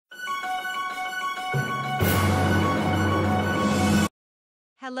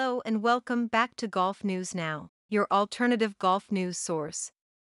Hello and welcome back to Golf News Now, your alternative golf news source.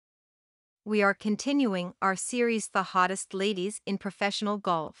 We are continuing our series The Hottest Ladies in Professional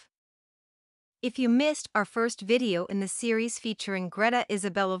Golf. If you missed our first video in the series featuring Greta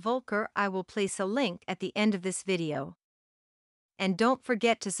Isabella Volker, I will place a link at the end of this video. And don't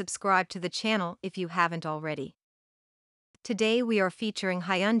forget to subscribe to the channel if you haven't already. Today we are featuring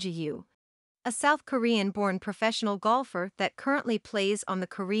Hyunju, a South Korean-born professional golfer that currently plays on the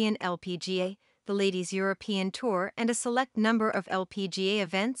Korean LPGA, the Ladies European Tour, and a select number of LPGA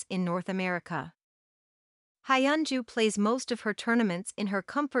events in North America. Hyunju plays most of her tournaments in her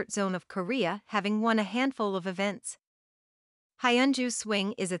comfort zone of Korea, having won a handful of events. Hyunju's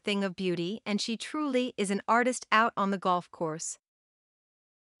swing is a thing of beauty, and she truly is an artist out on the golf course.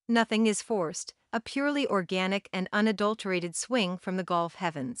 Nothing is forced, a purely organic and unadulterated swing from the golf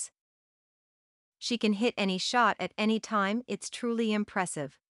heavens. She can hit any shot at any time, it's truly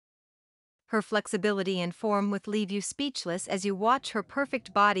impressive. Her flexibility and form will leave you speechless as you watch her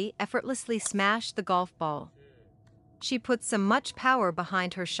perfect body effortlessly smash the golf ball. She puts so much power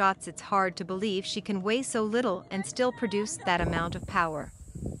behind her shots, it's hard to believe she can weigh so little and still produce that amount of power.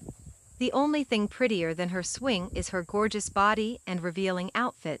 The only thing prettier than her swing is her gorgeous body and revealing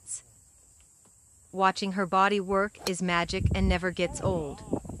outfits. Watching her body work is magic and never gets old.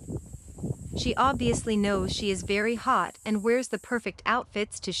 She obviously knows she is very hot and wears the perfect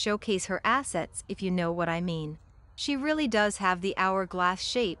outfits to showcase her assets, if you know what I mean. She really does have the hourglass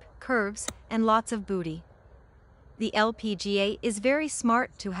shape, curves, and lots of booty. The LPGA is very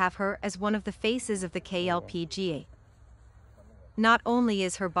smart to have her as one of the faces of the KLPGA. Not only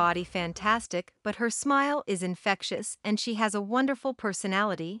is her body fantastic, but her smile is infectious and she has a wonderful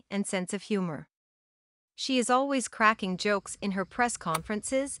personality and sense of humor. She is always cracking jokes in her press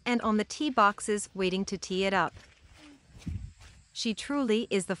conferences and on the tee boxes waiting to tee it up. She truly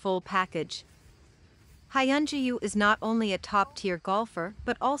is the full package. Hyunju is not only a top-tier golfer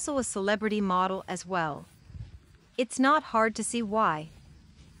but also a celebrity model as well. It's not hard to see why.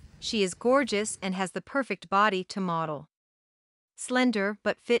 She is gorgeous and has the perfect body to model. Slender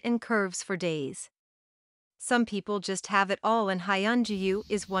but fit and curves for days. Some people just have it all, and Hyunju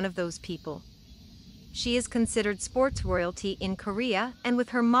is one of those people. She is considered sports royalty in Korea, and with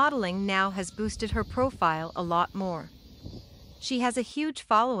her modeling now has boosted her profile a lot more. She has a huge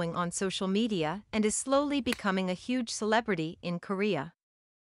following on social media and is slowly becoming a huge celebrity in Korea.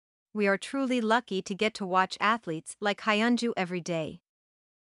 We are truly lucky to get to watch athletes like Hyunju every day.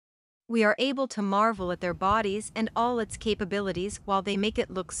 We are able to marvel at their bodies and all its capabilities while they make it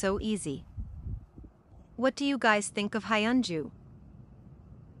look so easy. What do you guys think of Hyunju?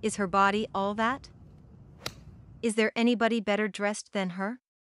 Is her body all that? Is there anybody better dressed than her?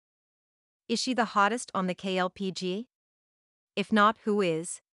 Is she the hottest on the KLPGA? If not, who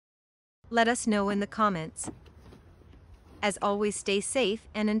is? Let us know in the comments. As always, stay safe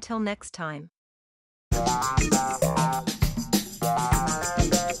and until next time.